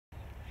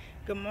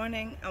Good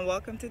morning and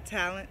welcome to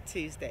Talent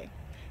Tuesday.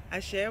 I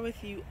share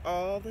with you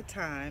all the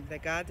time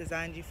that God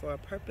designed you for a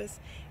purpose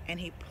and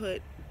He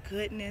put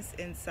goodness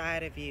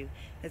inside of you.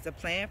 There's a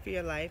plan for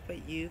your life,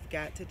 but you've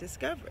got to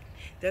discover it.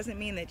 Doesn't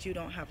mean that you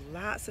don't have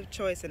lots of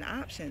choice and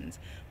options,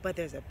 but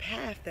there's a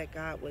path that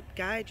God would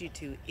guide you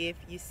to if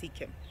you seek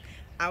Him.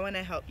 I want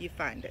to help you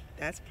find it.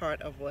 That's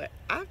part of what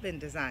I've been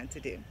designed to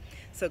do.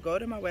 So go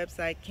to my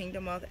website,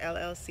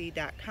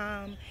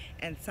 kingdomwealthllc.com,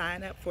 and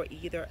sign up for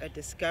either a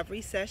discovery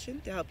session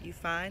to help you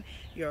find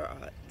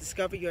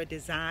discover your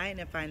design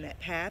and find that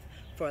path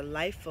for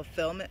life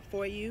fulfillment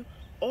for you,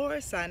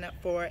 or sign up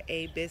for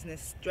a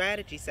business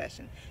strategy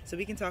session so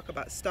we can talk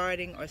about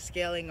starting or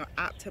scaling or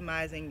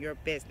optimizing your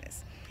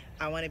business.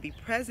 I want to be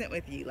present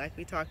with you like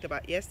we talked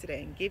about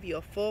yesterday and give you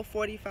a full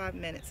 45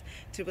 minutes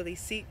to really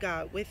seek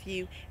God with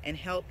you and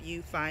help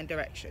you find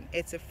direction.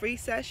 It's a free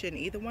session,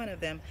 either one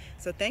of them,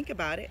 so think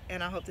about it,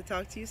 and I hope to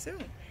talk to you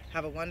soon.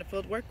 Have a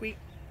wonderful work week.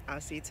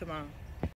 I'll see you tomorrow.